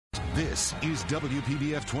This is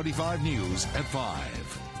WPBF 25 News at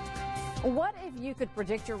 5. What if you could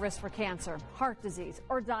predict your risk for cancer, heart disease,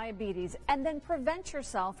 or diabetes, and then prevent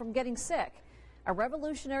yourself from getting sick? A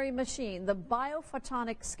revolutionary machine, the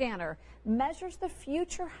BioPhotonic Scanner, measures the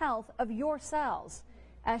future health of your cells.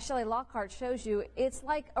 As Shelley Lockhart shows you, it's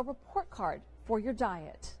like a report card for your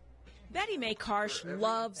diet. Betty Mae Karsh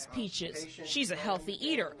loves peaches. She's a healthy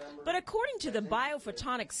eater. But according to the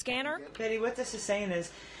BioPhotonic Scanner, Betty, what this is saying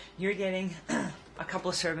is you're getting a couple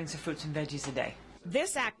of servings of fruits and veggies a day.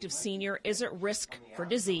 this active senior is at risk for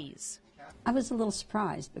disease. I was a little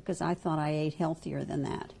surprised because I thought I ate healthier than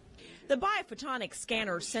that. The BioPhotonic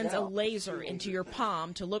Scanner sends a laser into your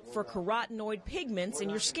palm to look for carotenoid pigments in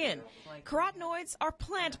your skin. Carotenoids are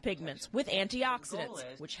plant pigments with antioxidants,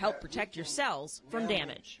 which help protect your cells from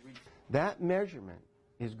damage. That measurement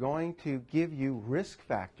is going to give you risk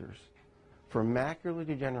factors for macular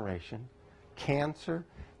degeneration, cancer,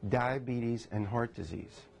 diabetes, and heart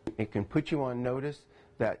disease. It can put you on notice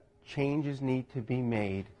that changes need to be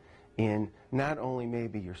made in not only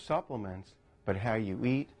maybe your supplements, but how you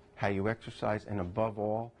eat, how you exercise, and above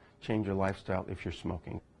all, change your lifestyle if you're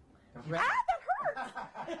smoking. Ah, that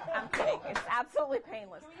hurts! I'm kidding. It's absolutely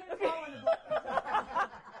painless.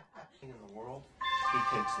 In the world, he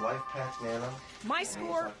takes LifePak Nano. My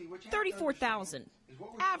score, 34,000.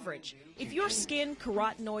 Average. If your skin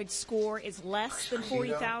carotenoid score is less than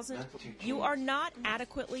 40,000, you are not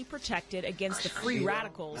adequately protected against the free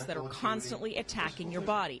radicals that are constantly attacking your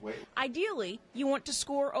body. Ideally, you want to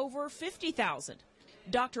score over 50,000.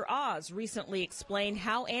 Dr. Oz recently explained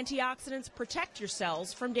how antioxidants protect your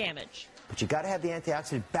cells from damage. But you got to have the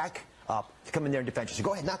antioxidant back up to come in there and defend you. So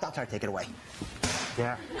go ahead, knock, try to take it away.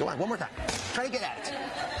 Yeah, go on, one more time. Try to get at it.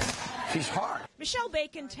 She's hard. Michelle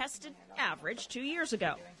Bacon tested average 2 years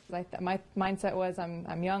ago. My mindset was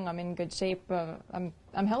I'm young, I'm in good shape, I'm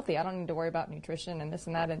healthy. I don't need to worry about nutrition and this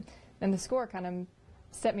and that. And the score kind of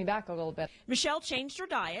set me back a little bit. Michelle changed her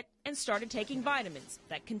diet and started taking vitamins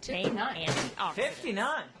that contain antioxidants.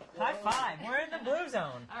 59. High five. We're in the blue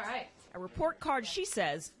zone. All right. A report card, she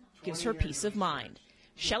says, gives her peace of mind.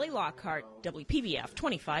 Shelley Lockhart, WPBF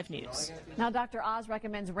 25 News. Now, Dr. Oz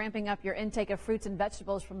recommends ramping up your intake of fruits and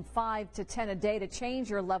vegetables from 5 to 10 a day to change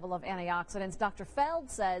your level of antioxidants. Dr.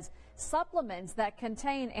 Feld says supplements that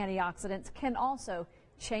contain antioxidants can also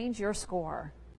change your score.